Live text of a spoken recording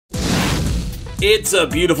It's a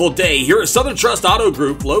beautiful day here at Southern Trust Auto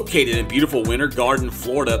Group, located in beautiful Winter Garden,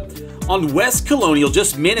 Florida, on West Colonial,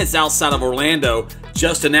 just minutes outside of Orlando,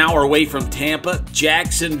 just an hour away from Tampa,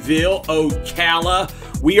 Jacksonville, Ocala.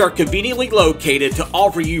 We are conveniently located to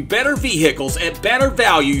offer you better vehicles at better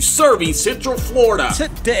value, serving Central Florida.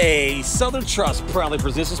 Today, Southern Trust proudly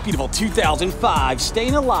presents this beautiful 2005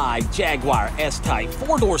 Staying Alive Jaguar S-Type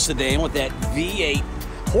 4-door sedan with that V8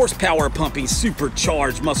 horsepower pumping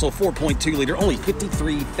supercharged muscle 4.2 liter, only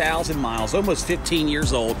 53,000 miles, almost 15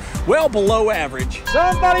 years old, well below average.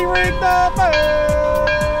 Somebody ring the bell!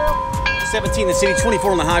 17 in the city,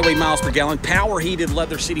 24 on the highway miles per gallon, power heated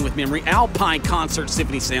leather seating with memory, Alpine concert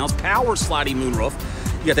symphony sounds, power sliding moonroof.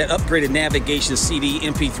 You got that upgraded navigation, CD,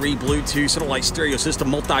 MP3, Bluetooth, satellite stereo system,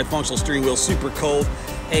 multifunctional steering wheel, super cold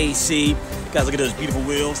AC. Guys, look at those beautiful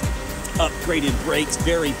wheels. Upgraded brakes,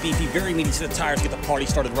 very beefy, very meaty set of tires, get the party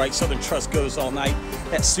started right. Southern Trust goes all night.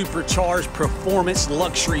 That supercharged performance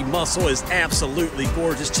luxury muscle is absolutely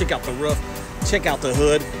gorgeous. Check out the roof, check out the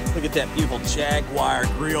hood. Look at that beautiful Jaguar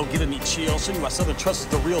grille, giving me chills. Showing you why Southern Trust is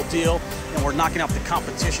the real deal, and we're knocking out the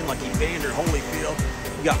competition like Evander Holyfield.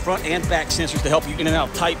 You got front and back sensors to help you in and out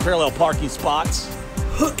of tight parallel parking spots.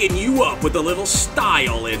 Hooking you up with a little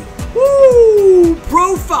style and woo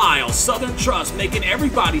profile. Southern Trust making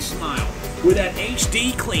everybody smile with that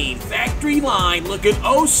HD clean factory line, looking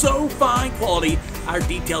oh so fine quality. Our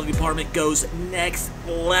detailing department goes next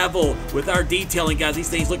level with our detailing, guys. These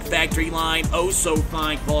things look factory line, oh so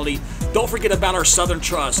fine quality. Don't forget about our Southern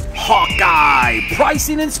Trust Hawkeye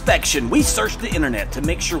pricing inspection. We searched the internet to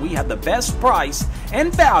make sure we have the best price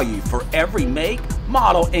and value for every make,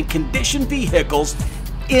 model, and condition vehicles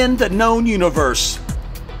in the known universe.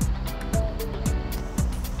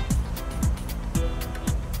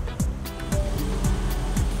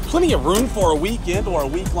 Plenty of room for a weekend or a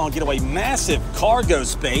week-long getaway. Massive cargo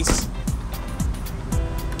space.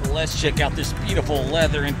 Let's check out this beautiful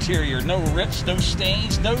leather interior. No rips, no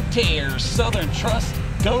stains, no tears. Southern Trust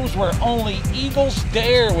goes where only eagles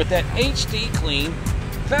dare with that HD clean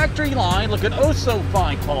factory line, looking oh so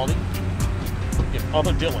fine quality. If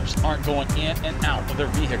other dealers aren't going in and out of their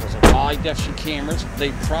vehicles with high definition cameras,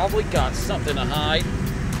 they probably got something to hide.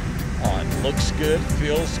 Oh, it looks good,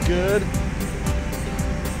 feels good.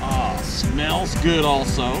 Smells good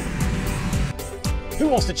also. Who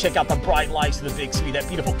wants to check out the bright lights of the big city, that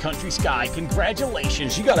beautiful country sky?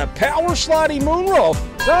 Congratulations, you got a power sliding moonroof.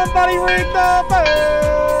 Somebody ring the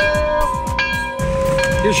bell!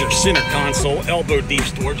 Here's your center console, elbow deep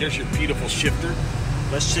storage. There's your beautiful shifter.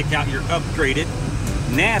 Let's check out your upgraded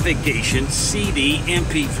navigation, CD,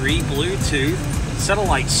 MP3, Bluetooth,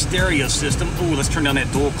 satellite stereo system. Ooh, let's turn down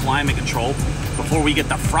that dual climate control before we get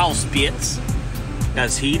the frost bits.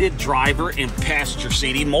 Has heated driver and passenger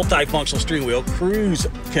seating, multifunctional steering wheel, cruise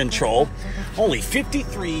control. Only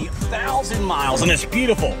 53,000 miles on this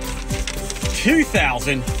beautiful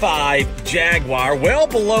 2005 Jaguar, well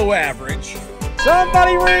below average.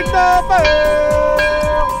 Somebody ring the bell!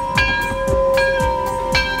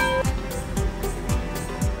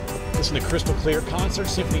 Listen to crystal clear concert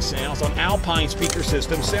symphony sounds on Alpine speaker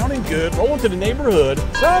system, sounding good, rolling to the neighborhood.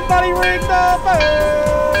 Somebody ring the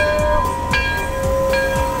bell!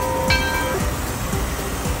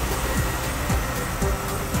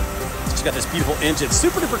 It's got this beautiful engine,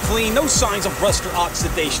 super duper clean, no signs of rust or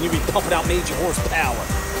oxidation. You'll be pumping out major horsepower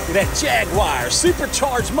with that Jaguar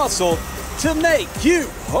supercharged muscle to make you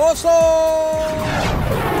hustle.